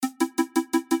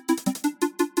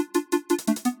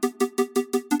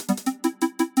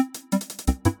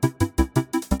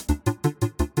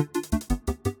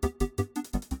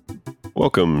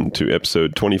Welcome to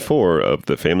episode 24 of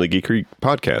the Family Geekery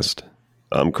podcast.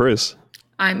 I'm Chris.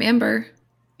 I'm Amber.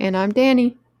 And I'm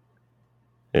Danny.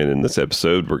 And in this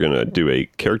episode, we're going to do a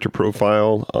character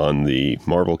profile on the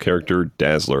Marvel character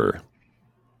Dazzler.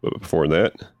 But before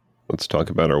that, let's talk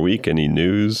about our week. Any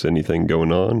news, anything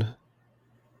going on?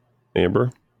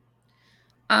 Amber?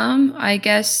 I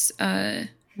guess when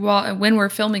we're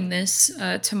filming this,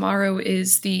 tomorrow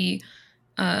is the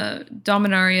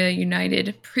Dominaria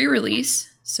United pre-release.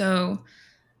 So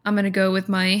I'm going to go with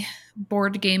my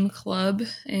board game club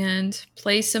and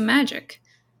play some Magic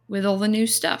with all the new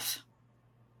stuff.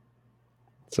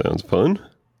 Sounds fun.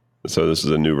 So this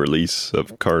is a new release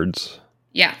of cards?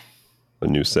 Yeah. A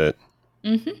new set?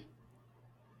 Mm-hmm.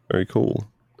 Very cool.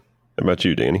 How about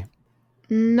you, Danny?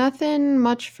 Nothing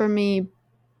much for me,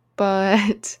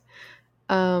 but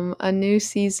a new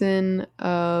season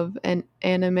of an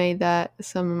anime that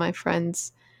some of my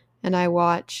friends and I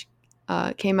watch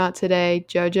came out today,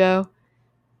 JoJo.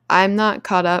 I'm not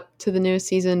caught up to the new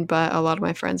season, but a lot of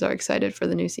my friends are excited for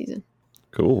the new season.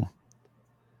 Cool.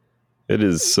 It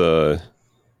is a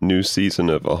new season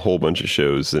of a whole bunch of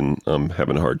shows, and I'm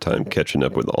having a hard time catching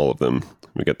up with all of them.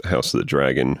 We got the House of the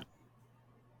Dragon,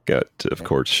 got, of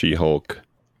course, She-Hulk,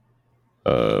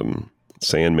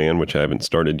 Sandman, which I haven't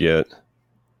started yet,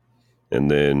 and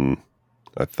then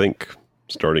I think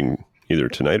starting either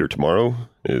tonight or tomorrow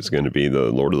is going to be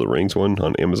the Lord of the Rings one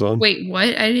on Amazon. Wait, what?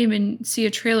 I didn't even see a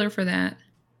trailer for that.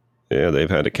 Yeah, they've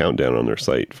had a countdown on their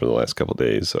site for the last couple of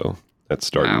days, so that's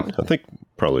starting, Wow. I think,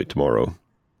 probably tomorrow.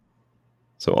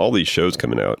 So all these shows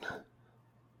coming out.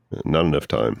 Not enough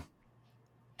time.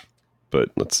 But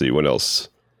let's see, what else?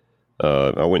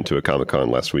 I went to a Comic-Con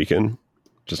last weekend.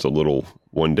 Just a little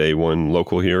one-day one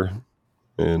local here.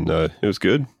 And it was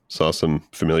good. Saw some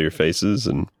familiar faces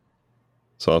and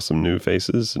saw some new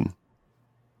faces. And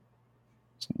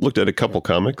looked at a couple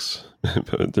comics.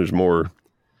 But there's more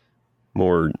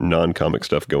non-comic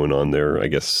stuff going on there. I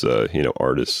guess,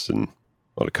 artists and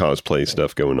a lot of cosplay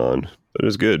stuff going on. But it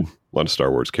was good. A lot of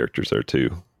Star Wars characters there,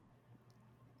 too.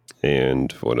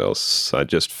 And what else? I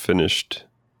just finished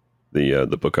the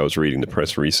book I was reading, The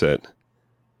Press Reset.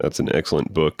 That's an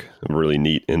excellent book. A really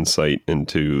neat insight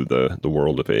into the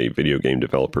world of a video game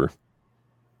developer.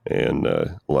 And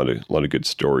a lot of good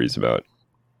stories about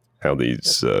how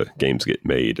these games get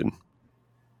made and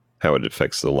how it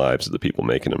affects the lives of the people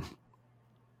making them.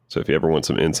 So if you ever want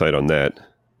some insight on that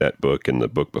book and the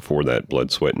book before that,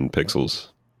 Blood, Sweat, and Pixels,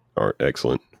 are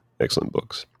excellent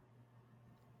books.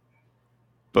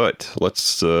 But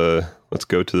let's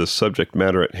go to the subject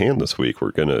matter at hand this week.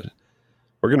 We're gonna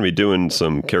be doing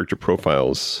some character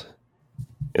profiles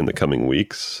in the coming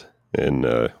weeks, and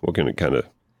we're gonna kind of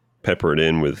pepper it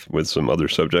in with some other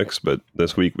subjects. But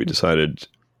this week we decided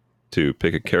to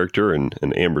pick a character, and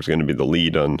Amber's going to be the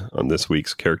lead on this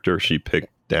week's character. She picked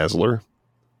Dazzler.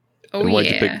 Oh, and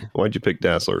yeah. Why'd you pick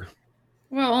Dazzler?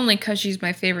 Well, only because she's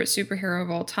my favorite superhero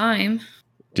of all time.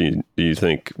 Do you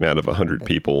think out of 100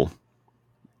 people,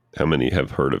 how many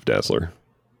have heard of Dazzler?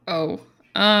 Oh,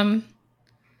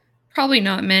 probably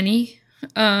not many.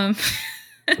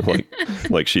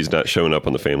 Like she's not showing up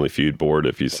on the Family Feud board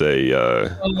if you say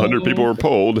 100 people were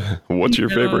polled. What's your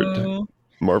favorite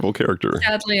Marvel character?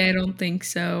 Sadly, I don't think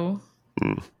so.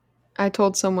 I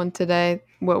told someone today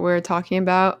what we were talking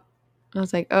about. I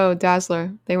was like, oh,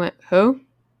 Dazzler. They went, who?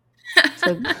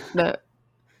 So the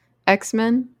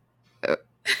X-Men?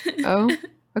 Oh,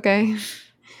 okay.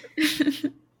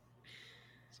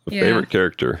 Favorite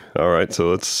character. All right,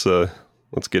 so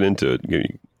let's get into it.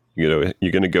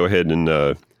 You're going to go ahead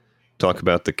and talk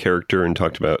about the character and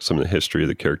talk about some of the history of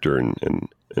the character and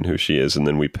who she is, and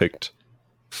then we picked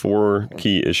 4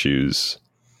 key issues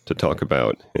to talk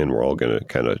about, and we're all going to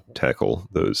kind of tackle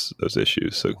those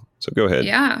issues. So go ahead.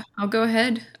 Yeah, I'll go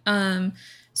ahead.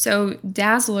 So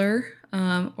Dazzler,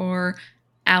 or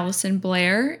Allison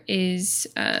Blair, is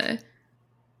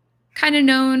kind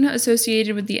of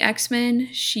associated with the X-Men.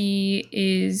 She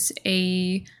is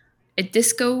a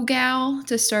disco gal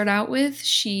to start out with.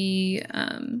 She,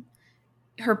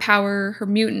 her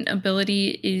mutant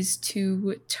ability is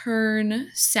to turn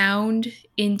sound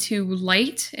into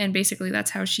light, and basically that's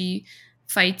how she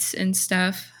fights and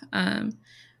stuff.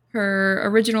 Her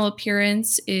original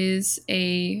appearance is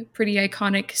a pretty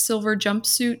iconic silver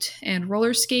jumpsuit and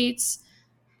roller skates.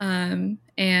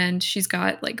 And she's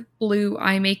got like blue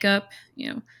eye makeup,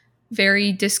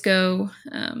 very disco,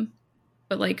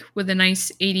 but like with a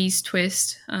nice 80s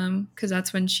twist, because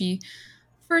that's when she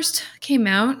first came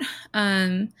out.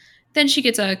 Then she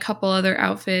gets a couple other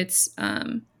outfits.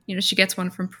 She gets one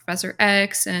from Professor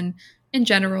X, and in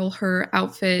general, her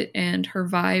outfit and her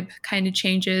vibe kind of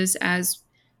changes as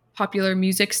popular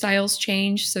music styles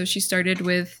change. So she started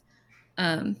with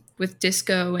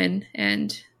disco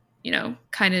and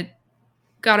kind of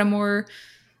got a more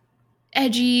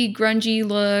edgy, grungy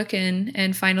look,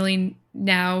 and finally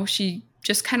now she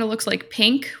just kind of looks like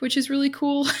Pink, which is really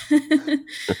cool.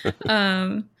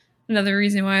 um, Another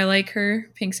reason why I like her.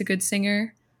 Pink's a good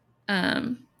singer.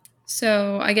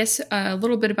 So I guess a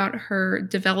little bit about her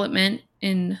development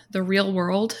in the real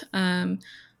world.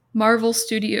 Marvel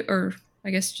Studio, or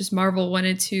I guess just Marvel,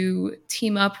 wanted to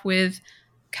team up with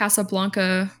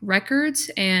Casablanca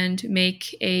Records and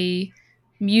make a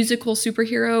musical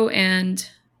superhero, and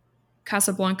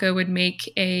Casablanca would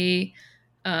make a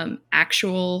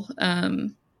actual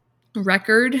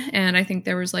record, and I think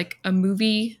there was like a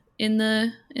movie in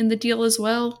the deal as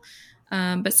well.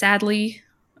 But sadly,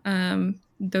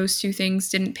 those two things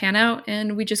didn't pan out,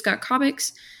 and we just got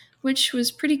comics, which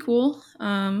was pretty cool.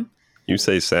 You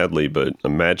say sadly, but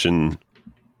imagine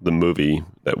the movie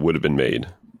that would have been made.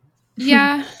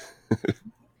 Yeah.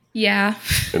 Yeah.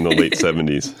 In the late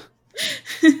 70s.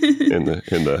 in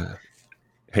the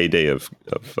heyday of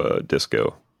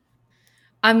disco.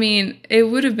 I mean, it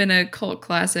would have been a cult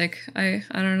classic. I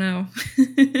don't know.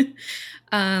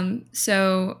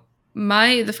 So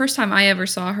the first time I ever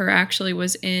saw her actually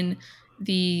was in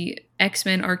the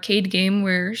X-Men arcade game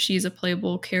where she's a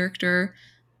playable character.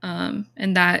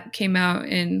 And that came out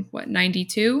in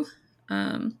 92.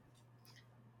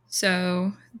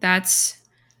 So that's,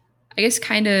 I guess,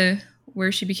 kind of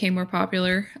where she became more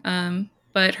popular.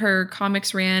 But her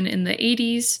comics ran in the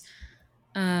 80s.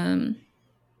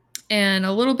 And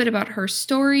a little bit about her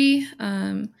story.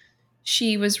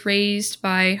 She was raised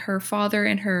by her father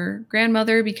and her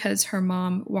grandmother because her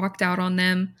mom walked out on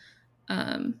them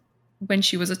when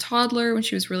she was a toddler, when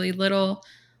she was really little.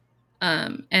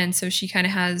 And so she kind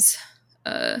of has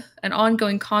an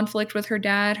ongoing conflict with her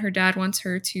dad. Her dad wants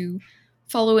her to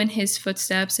follow in his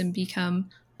footsteps and become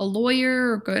a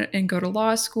lawyer or go to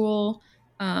law school.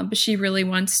 But she really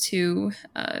wants to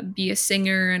be a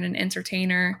singer and an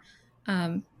entertainer,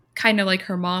 kind of like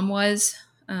her mom was.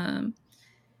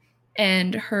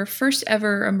 And her first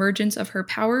ever emergence of her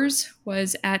powers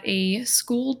was at a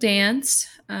school dance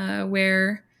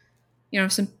where,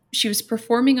 she was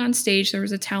performing on stage. There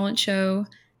was a talent show,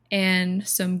 and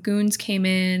some goons came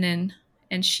in,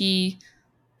 and she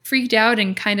freaked out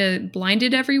and kind of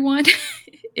blinded everyone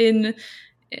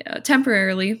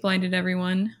temporarily blinded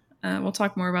everyone. We'll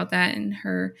talk more about that in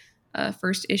her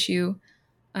first issue.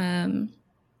 After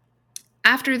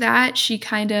that, she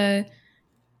kind of,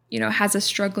 has a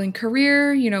struggling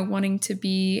career, wanting to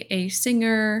be a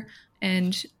singer,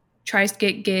 and tries to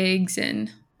get gigs, and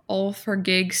all of her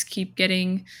gigs keep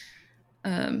getting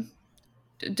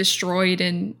destroyed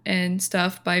and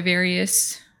stuff by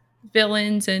various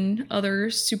villains and other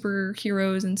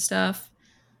superheroes and stuff.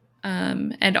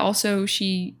 And also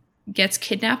she gets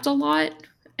kidnapped a lot,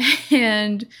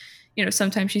 and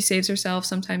sometimes she saves herself,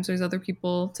 sometimes there's other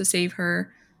people to save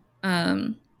her.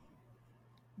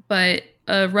 But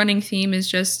a running theme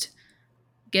is just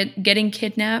getting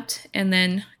kidnapped and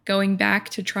then going back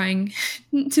to trying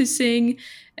to sing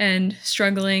and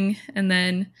struggling, and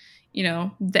then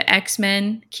the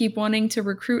X-Men keep wanting to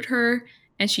recruit her,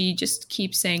 and she just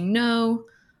keeps saying no.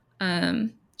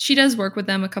 She does work with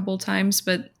them a couple times,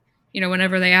 but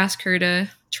whenever they ask her to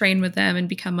train with them and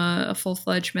become a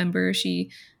full-fledged member, she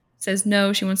says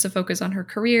no. She wants to focus on her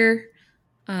career.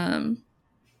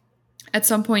 At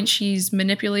some point, she's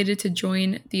manipulated to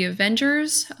join the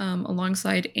Avengers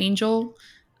alongside Angel,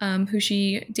 who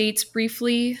she dates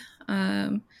briefly.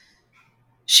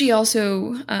 She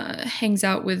also hangs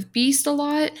out with Beast a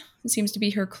lot. It seems to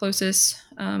be her closest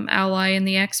ally in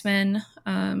the X-Men.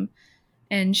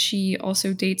 And she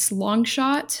also dates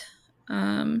Longshot.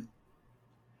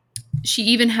 She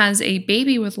even has a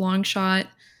baby with Longshot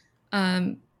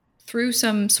through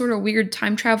some sort of weird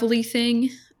time travel-y thing.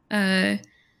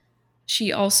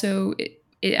 She also,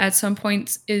 at some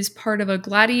points, is part of a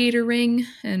gladiator ring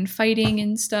and fighting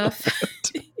and stuff.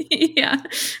 Yeah.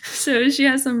 So she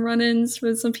has some run-ins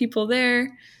with some people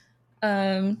there.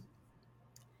 And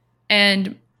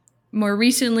more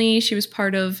recently, she was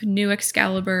part of New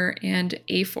Excalibur and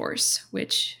A-Force,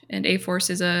 and A-Force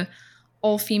is a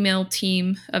all-female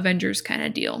team Avengers kind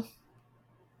of deal.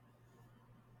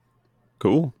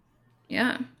 Cool.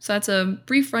 Yeah. So that's a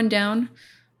brief rundown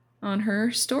on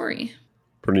her story.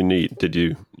 Pretty neat. Did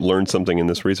you learn something in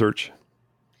this research?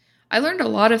 I learned a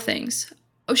lot of things.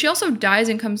 Oh, she also dies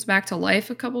and comes back to life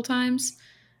a couple times,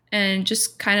 and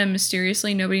just kind of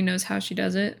mysteriously, nobody knows how she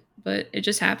does it, but it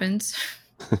just happens.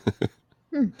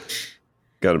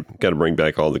 Got to bring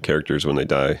back all the characters when they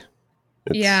die.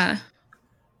 Yeah.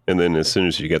 And then as soon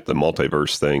as you get the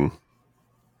multiverse thing,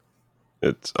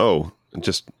 it's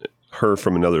just her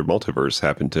from another multiverse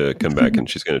happened to come back and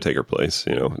she's going to take her place.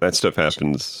 That stuff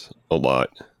happens a lot.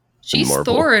 She's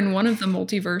Marvel. Thor in one of the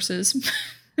multiverses.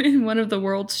 In one of the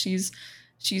worlds, she's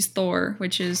Thor,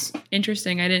 which is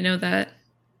interesting. I didn't know that.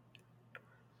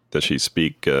 Does she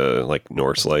speak like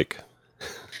Norse-like?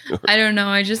 I don't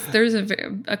know. There's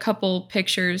a couple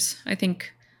pictures. I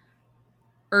think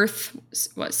Earth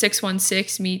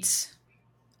 616 meets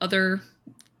other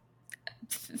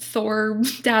Thor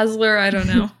Dazzler. I don't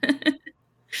know.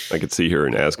 I could see her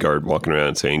in Asgard walking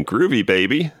around saying, "Groovy,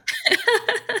 baby."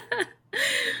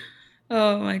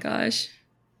 Oh my gosh.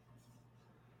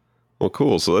 Well,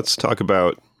 cool. So let's talk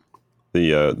about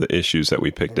the issues that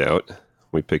we picked out.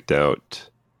 We picked out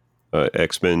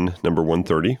X-Men number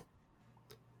 130,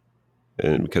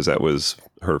 and because that was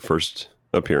her first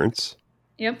appearance.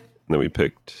 Yep. And then we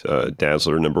picked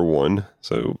Dazzler number 1.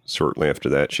 So shortly after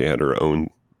that, she had her own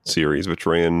series, which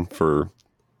ran for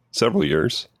several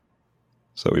years.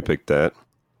 So we picked that.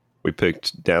 We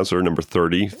picked Dazzler number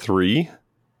 33,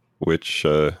 which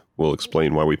we'll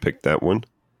explain why we picked that one.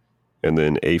 And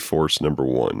then A-Force number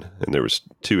 1. And there was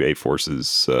two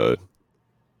A-Forces, two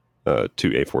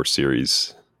A-Force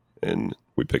series, and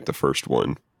we picked the first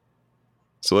one.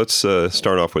 So let's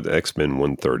start off with X-Men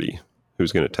 130.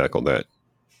 Who's going to tackle that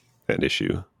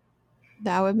issue?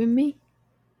 That would be me.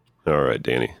 All right,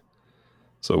 Danny.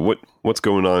 So what's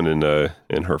going on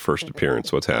in her first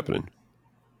appearance? What's happening?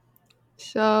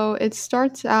 So it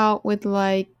starts out with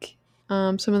like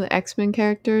some of the X-Men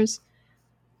characters,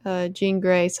 Jean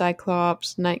Grey,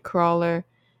 Cyclops, Nightcrawler,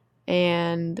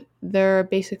 and they're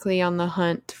basically on the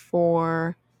hunt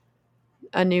for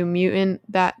a new mutant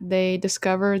that they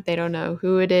discovered. They don't know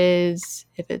who it is,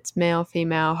 if it's male,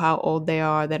 female, how old they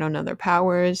are. They don't know their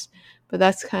powers, but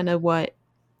that's kind of what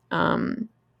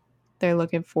they're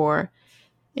looking for.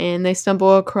 And they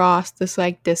stumble across this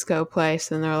like disco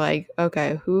place, and they're like,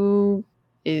 okay, who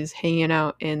is hanging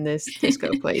out in this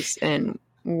disco place, and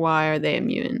why are they a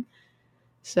mutant?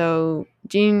 So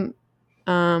Jean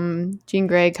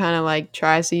Grey kind of like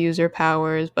tries to use her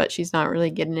powers, but she's not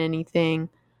really getting anything.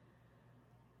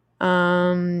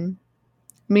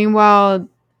 Meanwhile,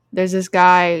 there's this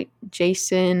guy,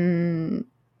 Jason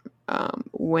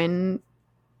Wingard,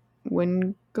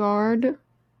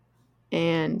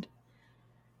 and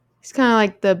he's kind of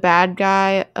like the bad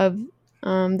guy of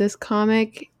this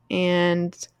comic,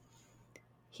 and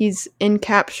he's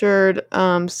captured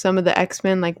some of the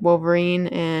X-Men like Wolverine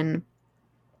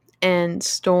and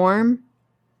Storm.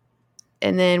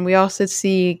 And then we also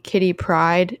see Kitty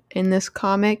Pryde in this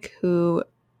comic, who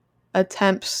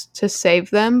attempts to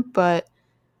save them, but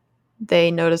they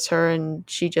notice her and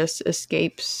she just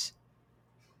escapes.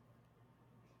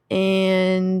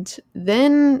 And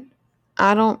then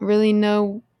I don't really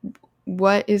know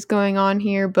what is going on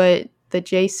here, but the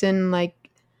Jason like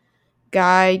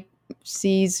guy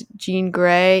sees Jean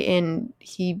Grey and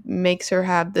he makes her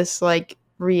have this like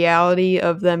reality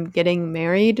of them getting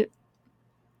married,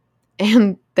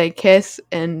 and they kiss,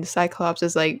 and Cyclops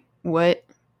is like, what?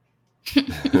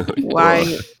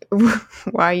 why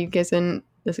are you kissing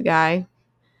this guy?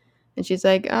 And she's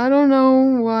like, I don't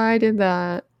know why I did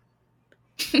that.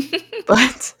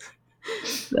 But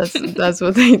that's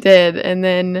what they did. And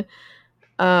then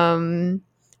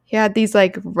he had these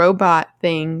like robot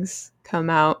things come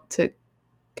out to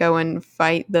go and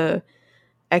fight the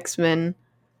X-Men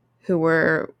who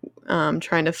were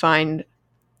trying to find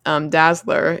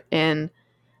Dazzler, and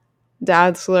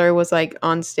Dazzler was like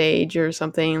on stage or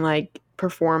something, like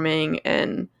performing,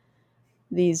 and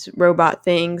these robot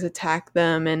things attack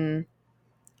them, and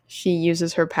she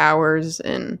uses her powers,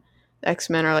 and the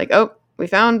X-Men are like, oh, we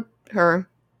found her.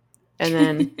 And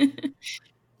then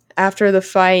after the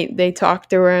fight, they talk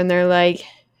to her and they're like,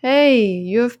 hey,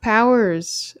 you have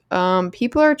powers.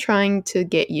 People are trying to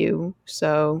get you,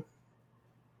 so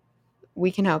we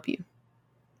can help you.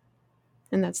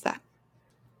 And that's that.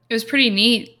 It was pretty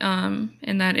neat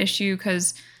in that issue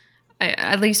because,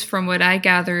 at least from what I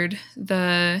gathered,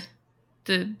 the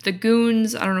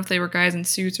goons, I don't know if they were guys in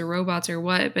suits or robots or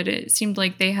what, but it seemed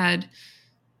like they had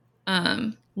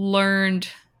learned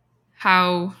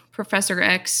how Professor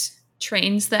X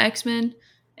trains the X-Men,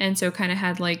 and so kind of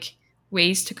had like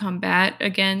ways to combat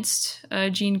against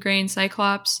Jean Grey and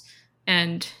Cyclops,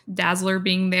 and Dazzler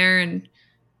being there and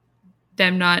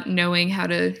them not knowing how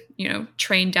to,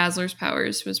 train Dazzler's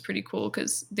powers was pretty cool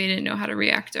because they didn't know how to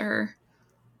react to her.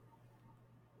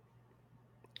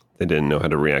 They didn't know how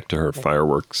to react to her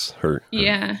fireworks, her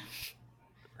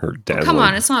her Oh, dazzling. come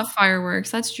on, it's not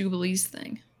fireworks. That's Jubilee's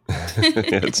thing.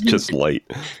 It's just light.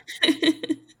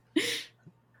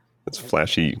 It's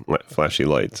flashy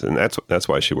lights, and that's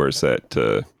why she wears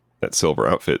that silver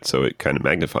outfit, so it kind of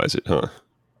magnifies it, huh?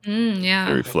 Yeah.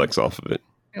 It reflects off of it.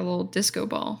 A little disco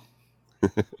ball.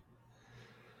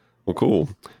 Well, cool.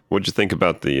 What'd you think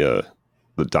about the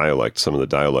dialect? Some of the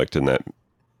dialect in that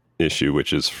issue,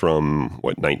 which is from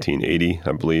 1980,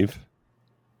 I believe.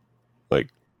 Like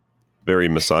very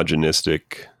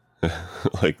misogynistic.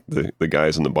 Like the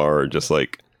guys in the bar are just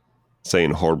like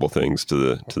saying horrible things to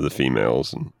the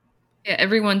females, and Yeah,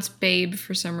 everyone's babe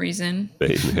for some reason.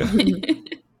 babe, yeah.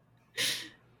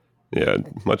 Yeah,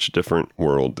 much different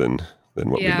world than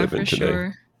what we live in today.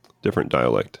 Sure. Different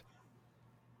dialect.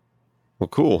 Well,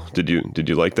 cool. Did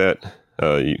you like that?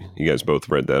 You guys both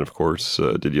read that, of course.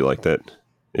 Did you like that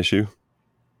issue?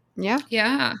 Yeah.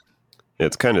 Yeah.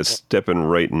 It's kind of stepping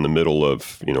right in the middle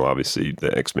of, obviously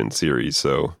the X-Men series.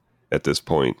 So at this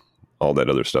point, all that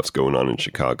other stuff's going on in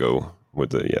Chicago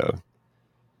with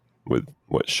with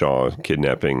what Shaw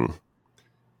kidnapping.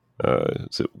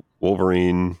 Is it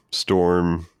Wolverine,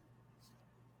 Storm,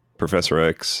 Professor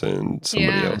X, and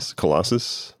somebody else?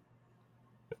 Colossus?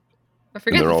 I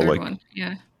forget the all third like, one.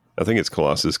 Yeah. I think it's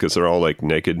Colossus because they're all like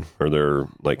naked, or they're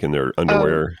like in their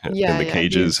underwear in the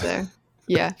cages. There.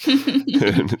 Yeah.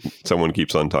 And someone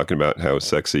keeps on talking about how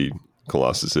sexy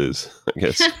Colossus is, I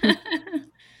guess.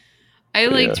 I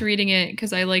liked reading it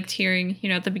because I liked hearing,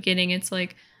 at the beginning, it's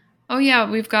like, oh yeah,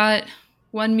 we've got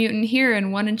one mutant here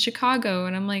and one in Chicago.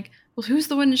 And I'm like, well, who's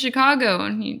the one in Chicago?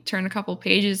 And you turn a couple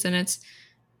pages and it's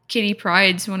Kitty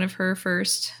Pryde's one of her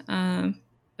first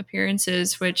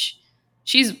appearances, which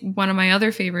she's one of my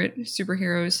other favorite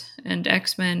superheroes and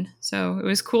X-Men. So it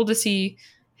was cool to see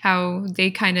how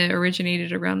they kind of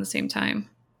originated around the same time.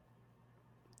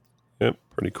 Yep,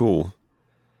 pretty cool.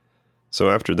 So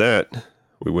after that,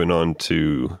 we went on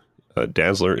to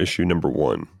Dazzler issue number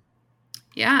 1.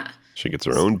 Yeah. She gets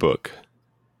her own book.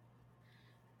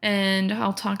 And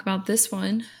I'll talk about this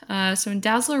one. So in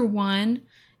Dazzler 1,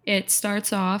 it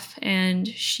starts off and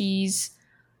she's,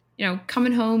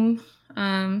 coming home,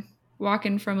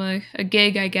 walking from a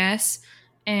gig, I guess,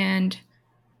 and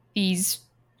these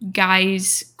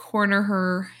guys corner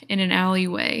her in an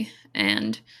alleyway,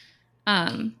 and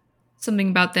something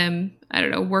about them, I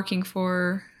don't know, working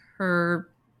for her,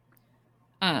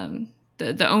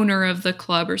 the owner of the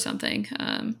club or something,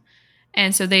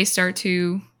 and so they start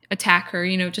to attack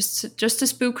her, just to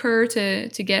spook her,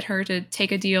 to get her to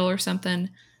take a deal or something,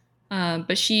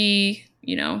 but she,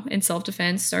 in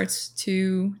self-defense starts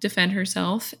to defend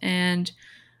herself, and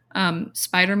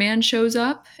Spider-Man shows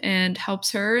up and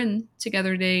helps her, and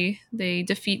together they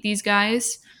defeat these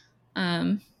guys.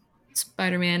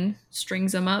 Spider-Man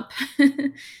strings them up.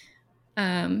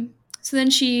 So then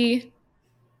she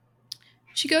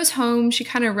goes home. She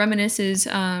kind of reminisces,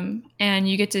 and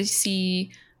you get to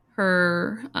see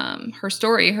her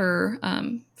story, her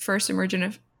first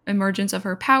emergence of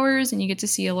her powers, and you get to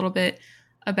see a little bit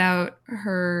about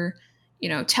her,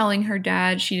 telling her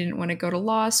dad she didn't want to go to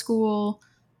law school.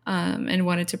 And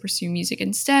wanted to pursue music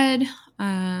instead.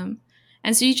 And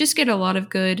so you just get a lot of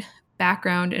good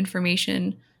background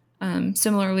information,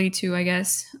 similarly to, I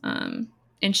guess,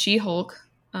 in She-Hulk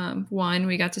 1,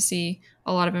 we got to see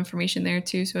a lot of information there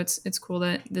too. So it's cool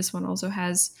that this one also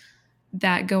has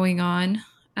that going on.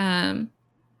 And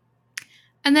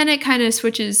then it kind of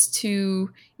switches to,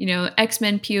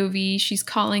 X-Men POV. She's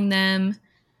calling them,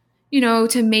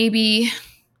 to maybe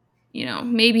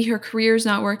her career's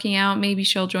not working out. Maybe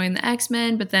she'll join the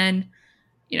X-Men, but then,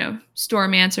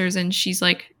 Storm answers and she's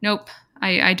like, nope,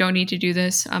 I don't need to do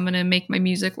this. I'm going to make my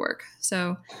music work.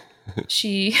 So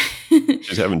she's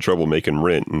having trouble making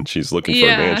rent, and she's looking for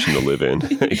a mansion to live in.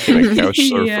 Can I couch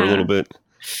surf for a little bit?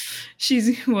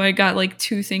 I got like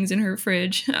 2 things in her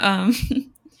fridge. And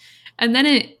then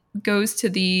it goes to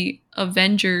the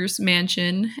Avengers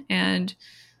mansion, and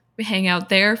we hang out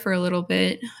there for a little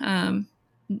bit.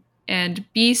 And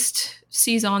Beast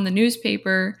sees on the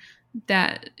newspaper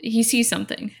that he sees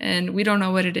something, and we don't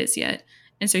know what it is yet.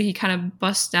 And so he kind of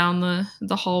busts down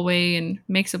the hallway and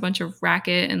makes a bunch of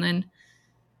racket, and then,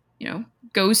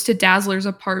 goes to Dazzler's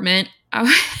apartment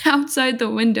outside the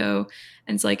window,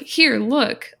 and it's like, here,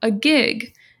 look, a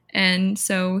gig. And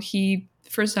so he,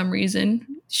 for some reason,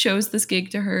 shows this gig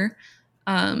to her.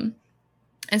 And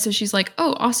so she's like,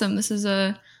 oh, awesome. This is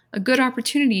a good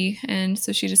opportunity. And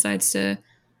so she decides to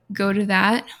go to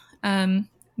that.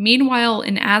 Meanwhile,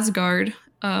 in Asgard,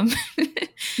 yeah,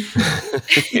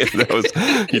 that was,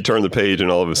 you turn the page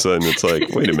and all of a sudden it's like,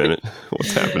 wait a minute,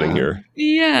 what's happening here?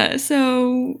 Yeah,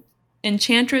 so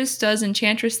Enchantress does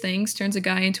Enchantress things, turns a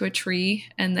guy into a tree,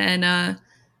 and then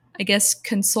I guess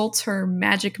consults her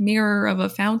magic mirror of a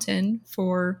fountain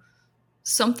for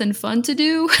something fun to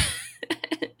do.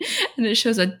 And it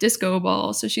shows a disco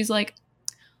ball. So she's like,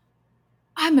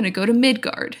 I'm going to go to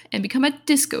Midgard and become a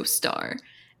disco star.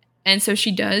 And so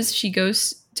she does. She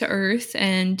goes to Earth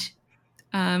and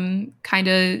kind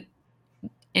of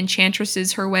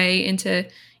enchantresses her way into,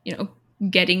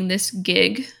 getting this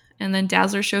gig. And then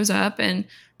Dazzler shows up and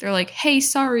they're like, hey,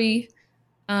 sorry,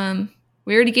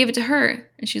 we already gave it to her.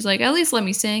 And she's like, at least let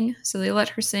me sing. So they let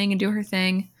her sing and do her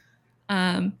thing.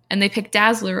 And they pick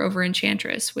Dazzler over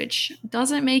Enchantress, which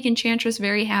doesn't make Enchantress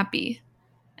very happy.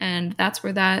 And that's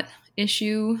where that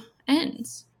issue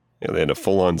ends. Yeah, they had a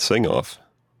full-on sing-off.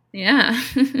 Yeah.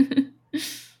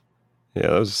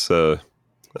 Yeah,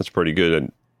 that's pretty good.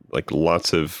 And like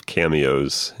lots of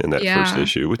cameos in that first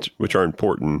issue, which are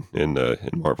important in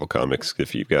Marvel Comics.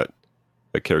 If you've got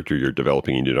a character you're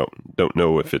developing and you don't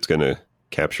know if it's going to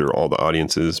capture all the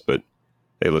audiences, but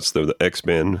hey, let's throw the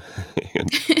X-Men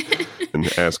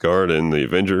and Asgard and the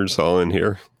Avengers all in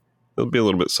here. There'll be a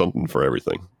little bit something for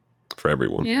everything, for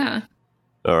everyone. Yeah.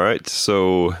 All right.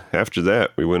 So after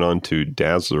that, we went on to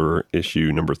Dazzler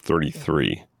issue number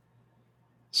 33.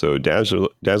 So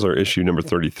Dazzler issue number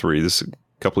 33. This is a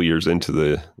couple years into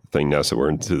the thing now, so we're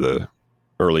into the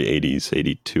early 80s,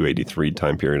 82, 83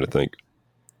 time period, I think.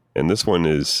 And this one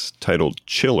is titled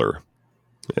Chiller.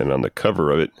 And on the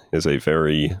cover of it is a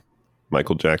very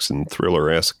Michael Jackson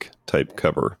Thriller-esque type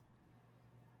cover.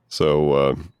 So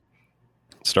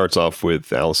it starts off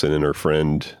with Allison and her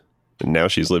friend, and now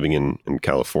she's living in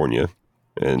California,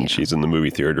 and she's in the movie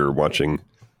theater watching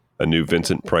a new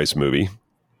Vincent Price movie.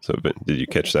 So did you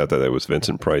catch that was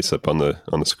Vincent Price up on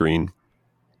the screen?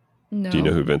 No. Do you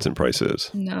know who Vincent Price is?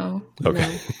 No.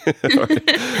 Okay. All right.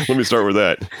 Let me start with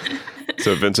that.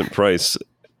 So Vincent Price,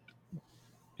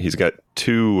 he's got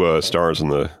two stars on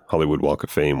the Hollywood Walk of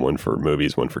Fame, one for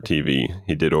movies, one for TV.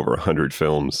 He did over 100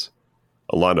 films,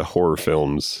 a lot of horror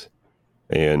films,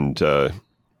 and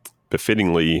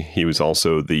befittingly, he was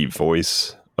also the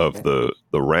voice of the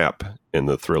rap in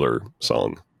the Thriller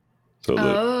song. So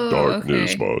the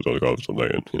darkness falls on the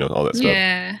land, all that stuff.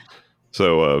 Yeah.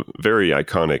 So very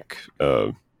iconic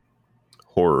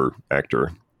horror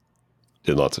actor,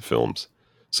 did lots of films.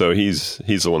 So he's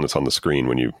the one that's on the screen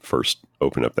when you first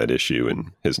open up that issue,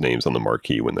 and his name's on the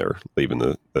marquee when they're leaving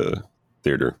the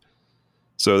theater.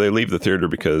 So they leave the theater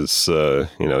because,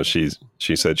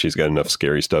 she said she's got enough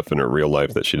scary stuff in her real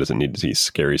life that she doesn't need to see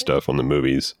scary stuff on the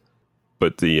movies.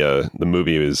 But the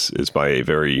movie is by a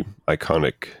very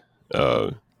iconic,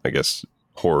 I guess,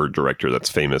 horror director that's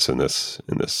famous in this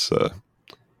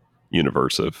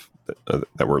universe of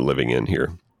that we're living in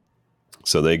here.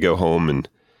 So they go home, and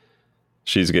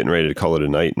she's getting ready to call it a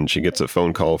night, and she gets a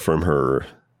phone call from her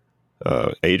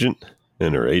agent,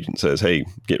 and her agent says, "Hey,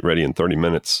 get ready in 30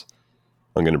 minutes.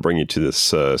 I'm going to bring you to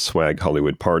this swag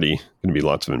Hollywood party. Going to be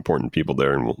lots of important people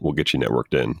there, and we'll get you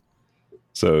networked in."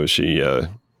 So she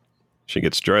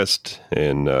gets dressed,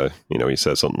 and he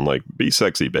says something like, "Be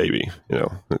sexy, baby,"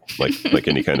 like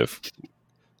any kind of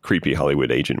creepy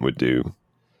Hollywood agent would do.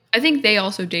 I think they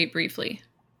also date briefly.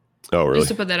 Oh, really? Just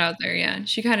to put that out there, yeah.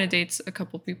 She kind of dates a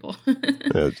couple people.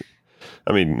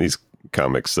 I mean, these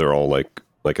comics, they're all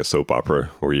like a soap opera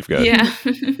where you've got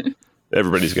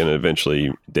everybody's going to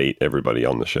eventually date everybody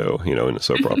on the show, in a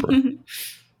soap opera.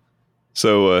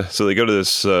 So they go to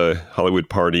this Hollywood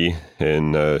party,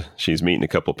 and she's meeting a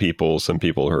couple people. Some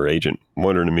people her agent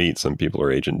want her to meet. Some people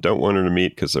her agent don't want her to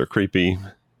meet because they're creepy.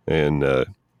 And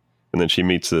then she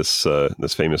meets this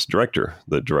famous director,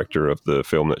 the director of the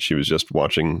film that she was just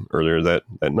watching earlier that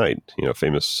night.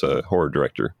 Famous horror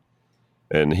director.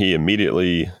 And he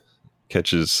immediately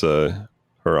catches her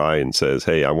eye and says,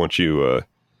 "Hey, I want you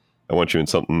in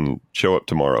something. Show up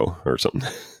tomorrow," or something.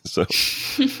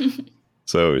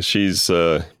 So she's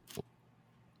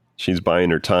buying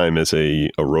her time as a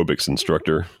aerobics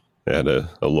instructor at a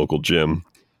local gym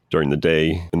during the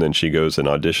day, and then she goes and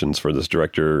auditions for this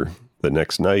director the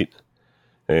next night.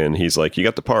 And he's like, "You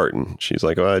got the part," and she's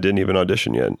like, "Oh, I didn't even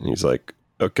audition yet." And he's like,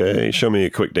 "Okay, show me a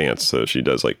quick dance." So she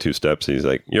does like 2 steps. He's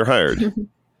like, "You're hired."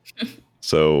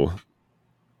 So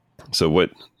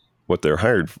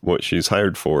what she's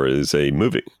hired for is a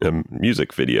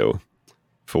music video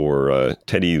for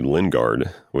Teddy Lingard,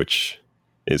 which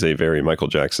is a very Michael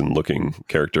Jackson looking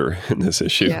character in this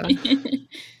issue. Yeah.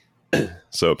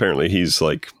 So apparently he's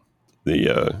like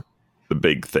the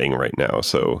big thing right now.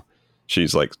 So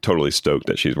she's like totally stoked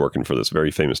that she's working for this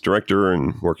very famous director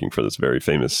and working for this very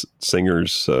famous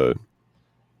singer's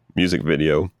music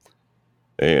video.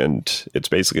 And it's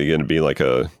basically going to be like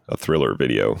a thriller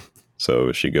video.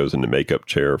 So she goes in the makeup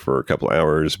chair for a couple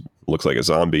hours, looks like a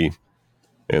zombie,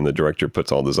 and the director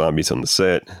puts all the zombies on the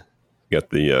set. Got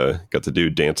the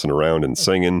dude dancing around and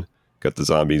singing. Got the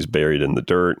zombies buried in the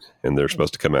dirt, and they're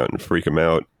supposed to come out and freak them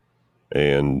out.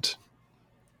 And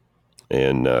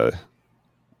lo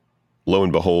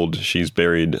and behold, she's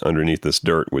buried underneath this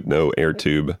dirt with no air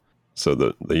tube. So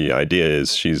the idea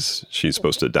is she's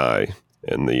supposed to die,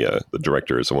 and the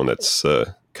director is the one that's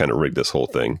kind of rigged this whole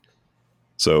thing.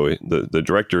 So the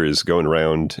director is going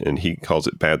around, and he calls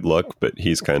it bad luck, but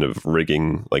he's kind of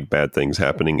rigging like bad things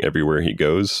happening everywhere he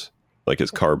goes. Like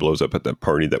his car blows up at that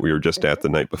party that we were just at the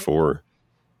night before,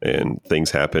 and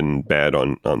things happen bad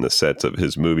on the sets of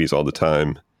his movies all the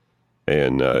time.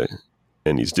 And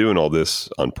he's doing all this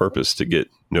on purpose to get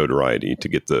notoriety, to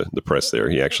get the press there.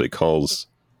 He actually calls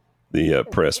the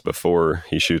press before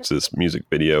he shoots this music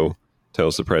video,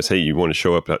 tells the press, "Hey, you want to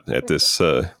show up at this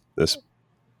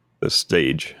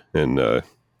stage, and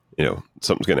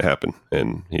something's going to happen."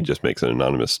 And he just makes an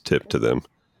anonymous tip to them.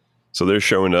 So they're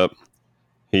showing up.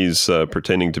 He's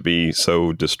pretending to be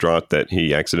so distraught that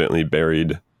he accidentally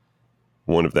buried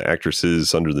one of the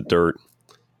actresses under the dirt.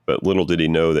 But little did he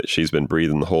know that she's been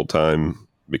breathing the whole time,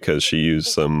 because she used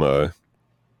some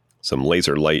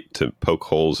laser light to poke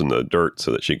holes in the dirt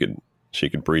so that she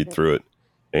could breathe through it.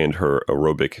 And her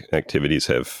aerobic activities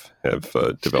have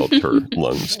developed her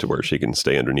lungs to where she can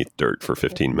stay underneath dirt for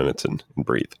 15 minutes and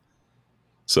breathe.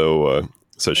 So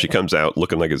she comes out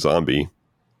looking like a zombie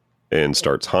and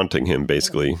starts haunting him,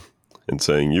 basically, and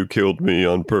saying, "You killed me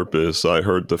on purpose. I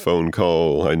heard the phone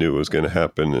call. I knew it was going to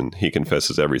happen." And he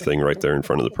confesses everything right there in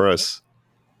front of the press.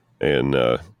 And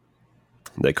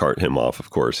they cart him off, of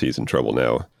course. He's in trouble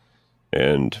now.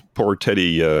 And poor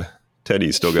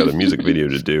Teddy's still got a music video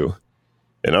to do.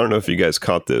 And I don't know if you guys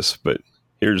caught this, but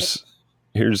here's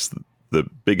the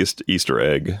biggest Easter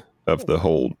egg of the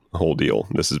whole deal.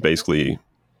 This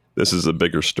is a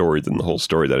bigger story than the whole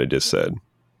story that I just said.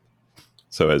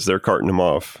 So as they're carting him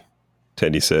off,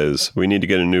 Teddy says, "We need to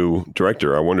get a new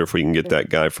director. I wonder if we can get that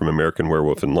guy from American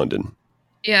Werewolf in London."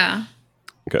 Yeah.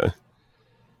 Okay.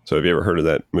 So have you ever heard of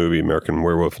that movie, American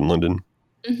Werewolf in London?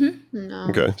 Mm-hmm. No.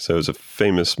 Okay. So it was a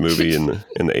famous movie in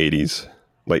the 80s,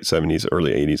 late 70s,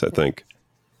 early 80s, I think.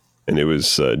 And it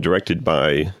was directed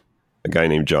by a guy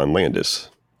named John Landis.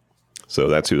 So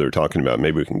that's who they're talking about.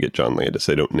 Maybe we can get John Landis.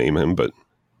 They don't name him, but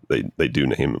they do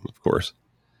name him, of course.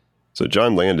 So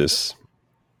John Landis,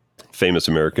 famous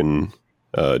American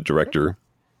director,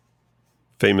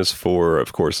 famous for,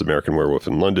 of course, American Werewolf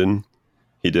in London.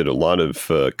 He did a lot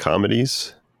of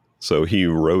comedies. So he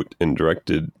wrote and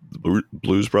directed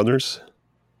Blues Brothers.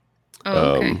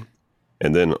 Oh, okay.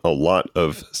 And then a lot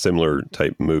of similar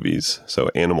type movies. So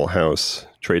Animal House,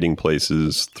 Trading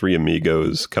Places, Three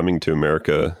Amigos, Coming to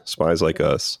America, Spies Like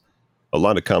Us. A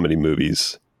lot of comedy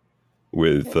movies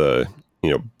with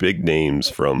big names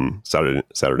from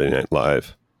Saturday Night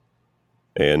Live.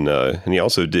 And he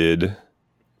also did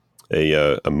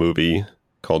a movie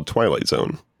called Twilight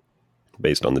Zone,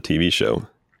 based on the TV show.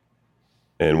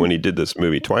 And when he did this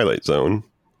movie Twilight Zone,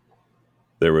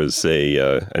 there was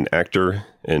an actor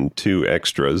and two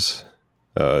extras,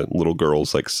 little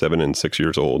girls like 7 and 6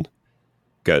 years old,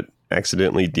 got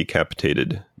accidentally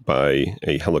decapitated by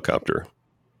a helicopter.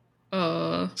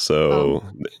 So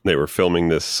they were filming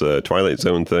this Twilight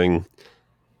Zone thing.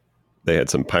 They had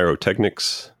some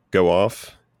pyrotechnics go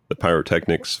off. The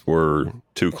pyrotechnics were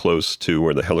too close to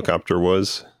where the helicopter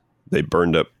was. They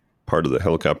burned up part of the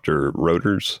helicopter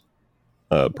rotors,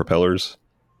 propellers,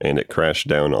 and it crashed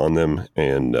down on them,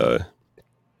 and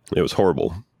it was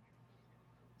horrible.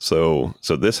 So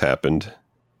this happened,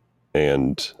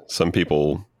 and some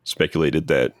people speculated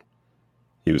that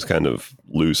he was kind of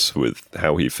loose with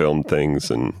how he filmed things,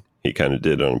 and he kind of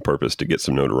did it on purpose to get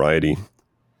some notoriety.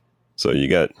 So you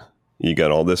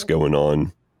got all this going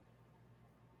on.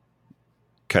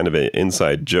 Kind of an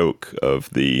inside joke of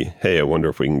the, hey, I wonder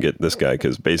if we can get this guy,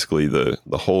 because basically the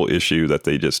whole issue that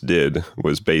they just did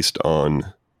was based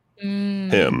on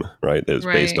him, right? It was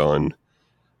based on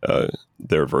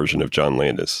their version of John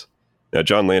Landis. Now,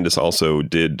 John Landis also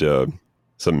did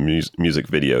some music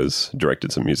videos,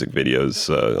 directed some music videos,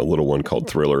 a little one called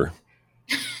Thriller.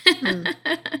 I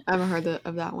haven't heard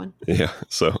of that one. Yeah,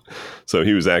 so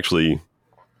he was actually,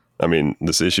 I mean,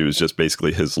 this issue is just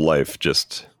basically his life,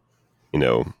 just,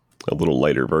 a little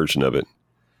lighter version of it.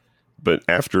 But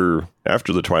after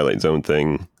the Twilight Zone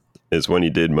thing is when he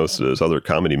did most of those other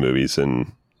comedy movies,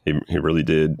 and he really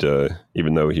did,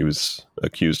 even though he was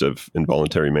accused of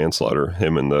involuntary manslaughter,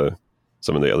 him and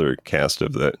some of the other cast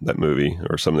of that movie,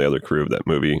 or some of the other crew of that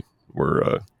movie,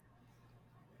 were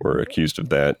were accused of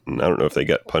that, and I don't know if they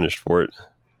got punished for it.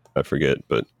 I forget,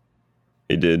 but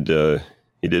he did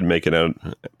make it out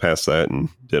past that and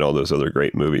did all those other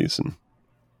great movies. And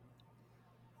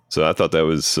so I thought that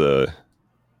was a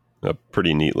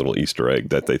pretty neat little Easter egg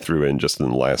that they threw in just in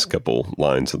the last couple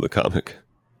lines of the comic.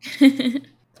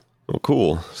 Well,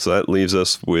 cool. So that leaves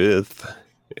us with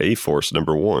A-Force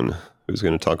 #1. Who's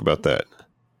going to talk about that?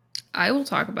 I will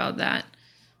talk about that.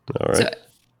 All right. So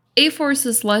A-Force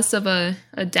is less of a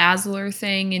Dazzler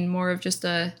thing and more of just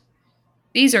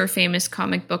these are famous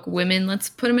comic book women. Let's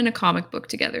put them in a comic book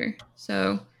together.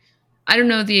 So I don't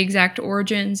know the exact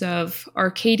origins of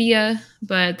Arcadia,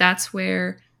 but that's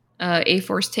where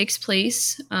A-Force takes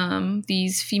place.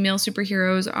 These female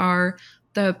superheroes are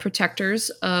the protectors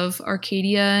of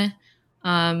Arcadia.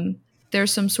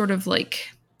 There's some sort of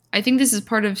I think this is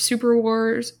part of Super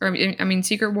Wars, or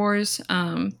Secret Wars.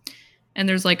 And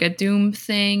there's a Doom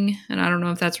thing, and I don't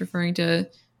know if that's referring to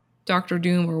Doctor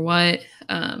Doom or what.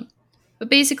 But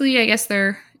basically, I guess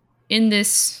they're in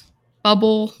this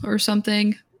bubble or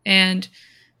something, and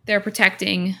they're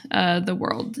protecting the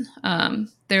world.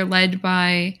 They're led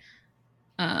by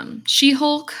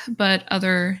She-Hulk, but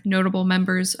other notable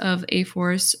members of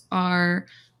A-Force are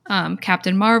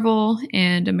Captain Marvel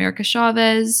and America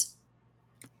Chavez,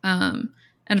 and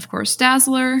of course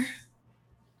Dazzler.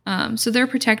 So they're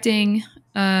protecting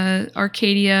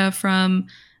Arcadia from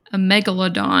a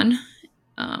megalodon,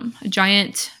 a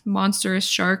giant monstrous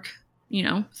shark,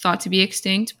 thought to be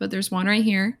extinct, but there's one right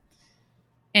here.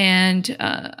 And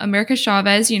America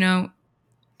Chavez,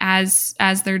 as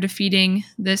they're defeating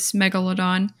this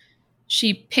megalodon,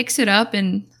 she picks it up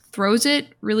and throws it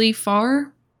really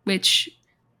far, which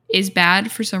is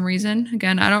bad for some reason.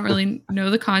 Again, I don't really know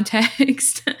the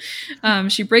context.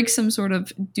 She breaks some sort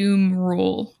of doom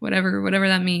rule, whatever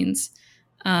that means.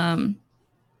 And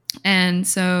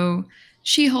so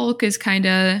She-Hulk is kind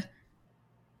of,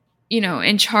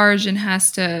 in charge and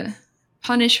has to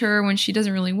punish her when she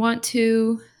doesn't really want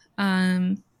to.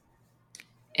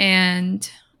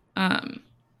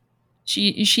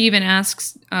 She even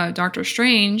asks Doctor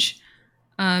Strange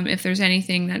if there's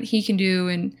anything that he can do.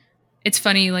 And it's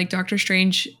funny, Doctor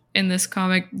Strange in this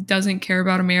comic doesn't care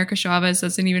about America Chavez,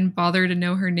 doesn't even bother to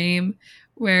know her name,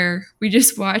 where we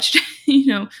just watched,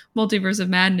 Multiverse of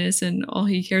Madness, and all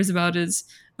he cares about is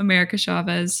America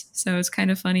Chavez. So it's kind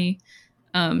of funny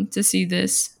to see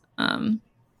this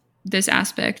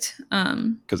aspect.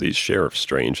 Because he's Sheriff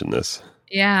Strange in this.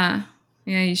 Yeah,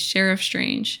 he's Sheriff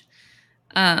Strange.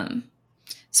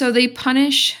 So they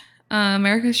punish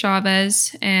America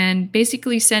Chavez and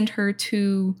basically send her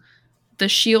to the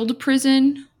Shield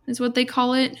prison, is what they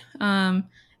call it. And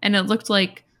it looked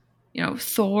like,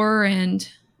 Thor and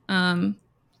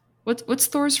what's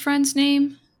Thor's friend's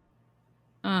name?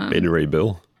 Beta Ray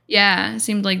Bill. Yeah, it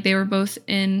seemed like they were both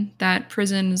in that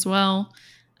prison as well.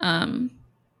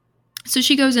 So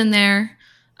she goes in there,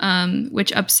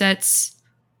 which upsets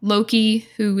Loki,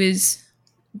 who is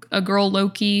a girl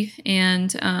Loki,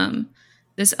 and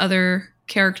this other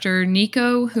character,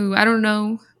 Nico, who I don't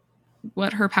know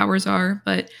what her powers are,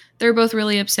 but they're both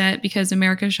really upset because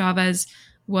America Chavez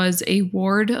was a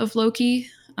ward of Loki,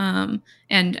 and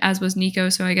as was Nico,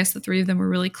 so I guess the three of them were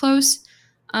really close.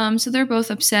 So they're both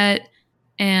upset,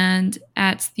 and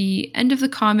at the end of the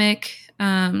comic,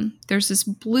 there's this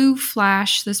blue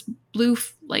flash, this blue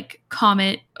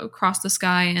comet across the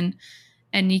sky,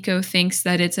 and Nico thinks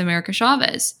that it's America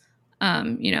Chavez.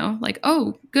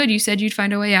 Oh, good, you said you'd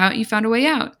find a way out. You found a way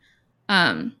out.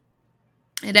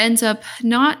 It ends up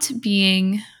not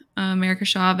being America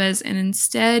Chavez, and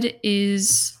instead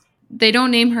is, they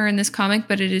don't name her in this comic,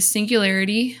 but it is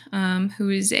Singularity, who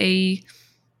is a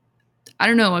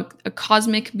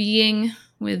cosmic being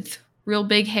with real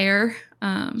big hair.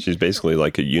 She's basically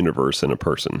like a universe in a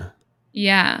person.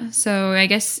 Yeah. So I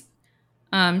guess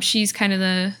she's kind of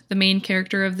the main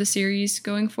character of the series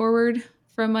going forward,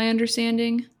 from my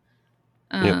understanding.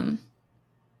 Yep.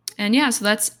 And yeah, so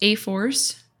that's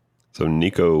A-Force. So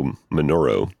Nico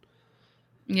Minoru.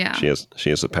 Yeah. She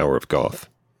has the power of goth.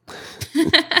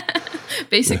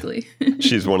 Basically.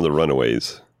 She's one of the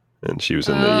Runaways, and she was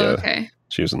in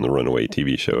she was in the Runaway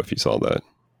TV show, if you saw that.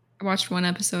 I watched one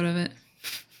episode of it.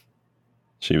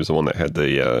 She was the one that had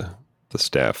the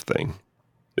staff thing.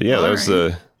 But yeah,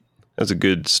 that's a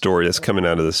good story that's coming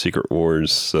out of the Secret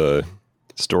Wars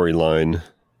storyline,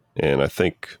 and I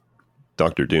think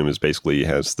Doctor Doom has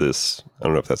this, I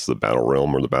don't know if that's the Battle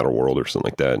Realm or the Battle World or something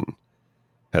like that, and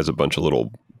has a bunch of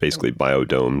little, basically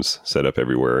biodomes set up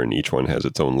everywhere, and each one has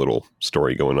its own little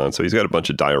story going on. So he's got a bunch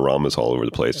of dioramas all over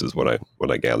the place, is what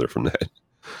I gather from that.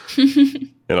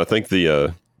 And I think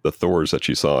the the Thors that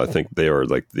you saw, I think they are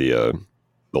like the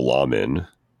lawmen.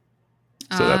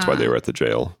 So that's why they were at the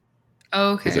jail.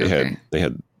 Okay. They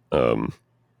had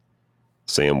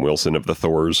Sam Wilson of the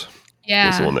Thors. Yeah.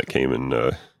 Was the one that came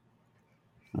and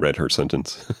read her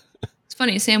sentence. It's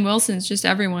funny. Sam Wilson's just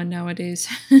everyone nowadays.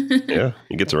 Yeah,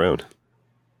 he gets around.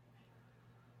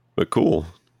 But cool.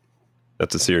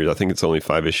 That's a series. I think it's only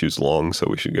 5 issues long, so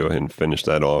we should go ahead and finish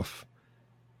that off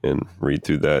and read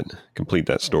through that, complete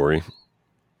that story,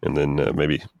 and then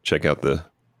maybe check out the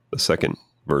second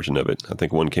version of it. I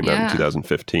think one came out in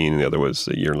 2015, and the other was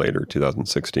a year later,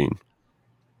 2016.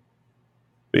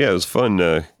 But yeah, it was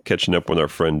fun catching up with our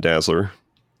friend Dazzler.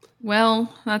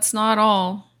 Well, that's not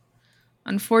all.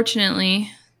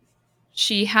 Unfortunately,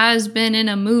 she has been in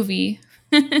a movie.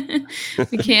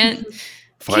 We can't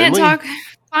talk.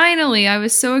 Finally, I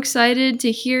was so excited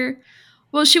to hear.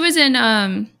 Well, she was in.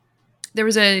 There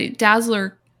was a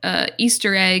Dazzler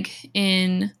Easter egg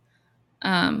in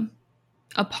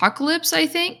Apocalypse, I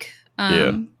think.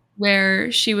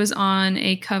 Where she was on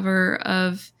a cover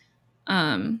of,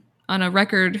 on a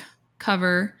record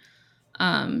cover,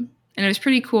 and it was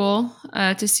pretty cool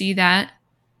to see that.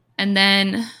 And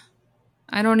then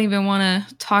I don't even want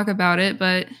to talk about it,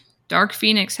 but Dark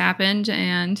Phoenix happened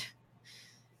and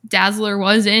Dazzler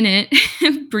was in it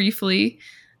briefly.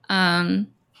 And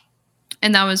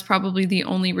that was probably the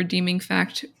only redeeming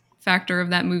factor of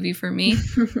that movie for me.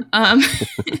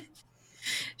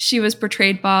 She was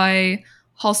portrayed by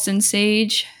Halston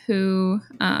Sage, who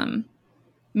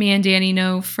me and Danny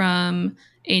know from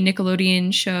a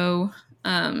Nickelodeon show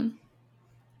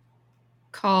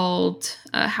called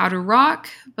How to Rock,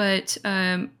 but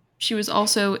she was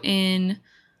also in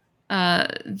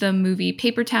the movie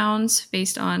Paper Towns,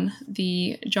 based on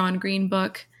the John Green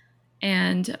book,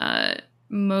 and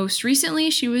most recently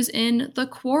she was in The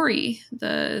Quarry,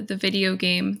 the video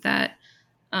game that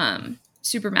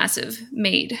Supermassive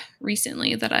made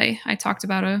recently that I talked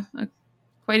about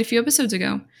quite a few episodes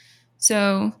ago.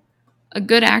 So a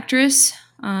good actress.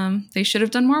 They should have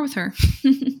done more with her.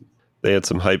 They had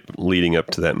some hype leading up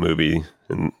to that movie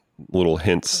and little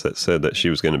hints that said that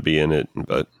she was going to be in it,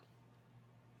 but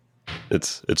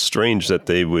it's strange that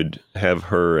they would have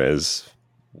her as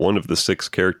one of the 6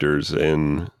 characters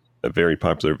in a very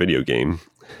popular video game.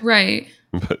 Right.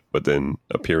 But then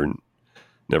appear in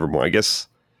Nevermore. I guess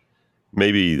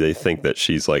maybe they think that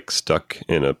she's like stuck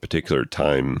in a particular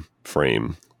time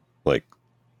frame, like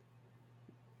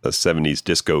a 70s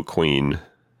disco queen.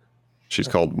 She's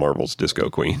called Marvel's Disco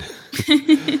Queen.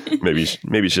 maybe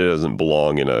she doesn't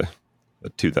belong in a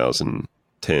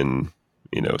 2010,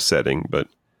 setting, but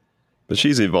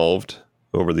she's evolved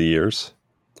over the years.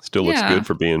 Still looks good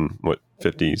for being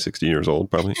 50, 60 years old,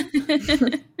 probably.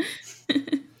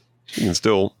 She can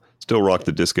still rock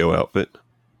the disco outfit.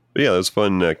 But yeah, it was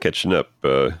fun catching up.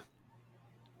 We're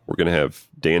gonna have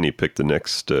Danny pick the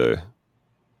next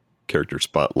character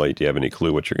spotlight. Do you have any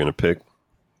clue what you're gonna pick?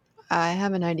 I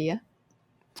have an idea.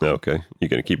 Okay. You're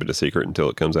going to keep it a secret until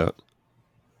it comes out?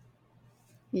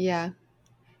 Yeah.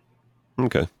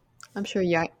 Okay. I'm sure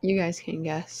you guys can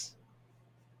guess.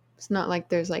 It's not like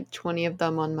there's like 20 of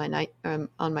them on my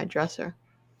on my dresser.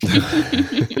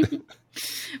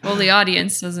 Well, the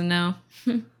audience doesn't know.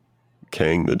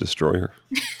 Kang the Destroyer.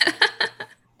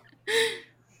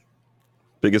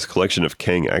 Biggest collection of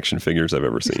Kang action figures I've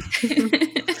ever seen.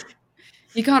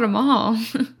 You got them all.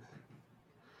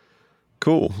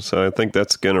 Cool. So I think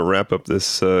that's going to wrap up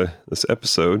this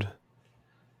episode.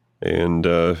 And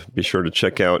be sure to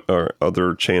check out our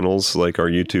other channels, like our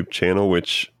YouTube channel,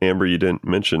 which Amber, you didn't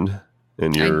mention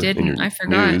in your I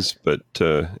forgot. news. But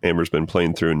Amber's been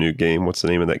playing through a new game. What's the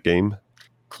name of that game?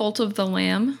 Cult of the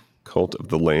Lamb. Cult of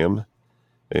the Lamb.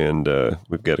 And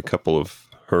we've got a couple of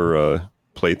her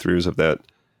playthroughs of that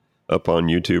up on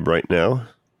YouTube right now.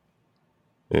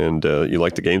 And you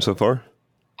like the game so far?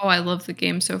 Oh, I love the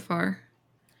game so far.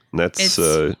 And that's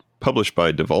published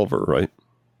by Devolver, right?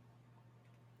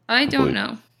 I don't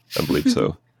know. I believe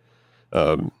so.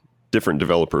 Different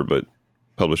developer, but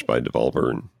published by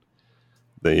Devolver. And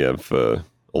they have a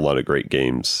lot of great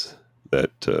games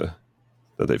that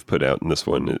they've put out. And this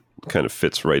one, it kind of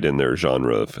fits right in their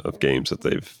genre of games that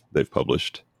they've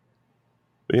published.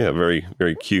 But yeah, very,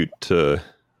 very cute,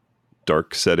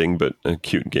 dark setting, but a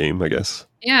cute game, I guess.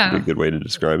 Yeah. Would be a good way to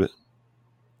describe it.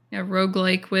 Yeah,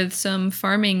 roguelike with some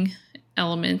farming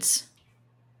elements.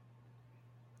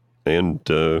 And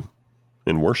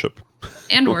worship.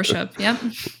 And worship, yep.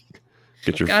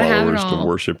 Get your followers to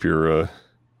worship your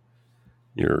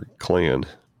clan.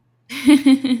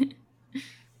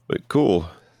 But cool.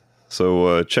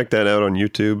 So check that out on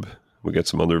YouTube. We got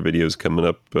some other videos coming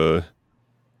up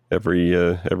every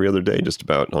other day, just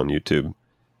about, on YouTube.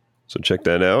 So check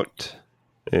that out,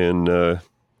 and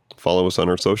follow us on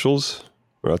our socials.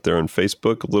 We're out there on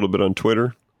Facebook, a little bit on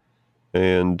Twitter.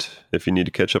 And if you need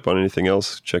to catch up on anything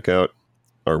else, check out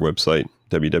our website,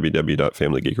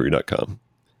 www.familygeekery.com.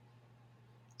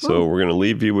 So we're going to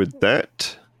leave you with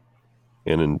that.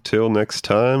 And until next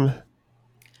time,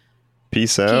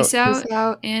 peace out. Peace out, Peace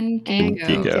out and and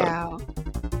geek geek out. out.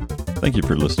 Thank you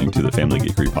for listening to the Family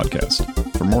Geekery podcast.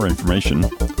 For more information,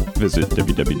 visit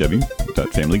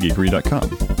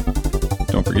www.familygeekery.com.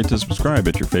 Don't forget to subscribe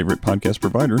at your favorite podcast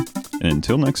provider. And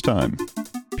until next time,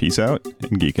 peace out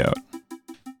and geek out.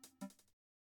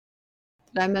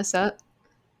 Did I mess up?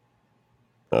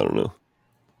 I don't know.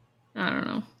 I don't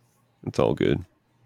know. It's all good.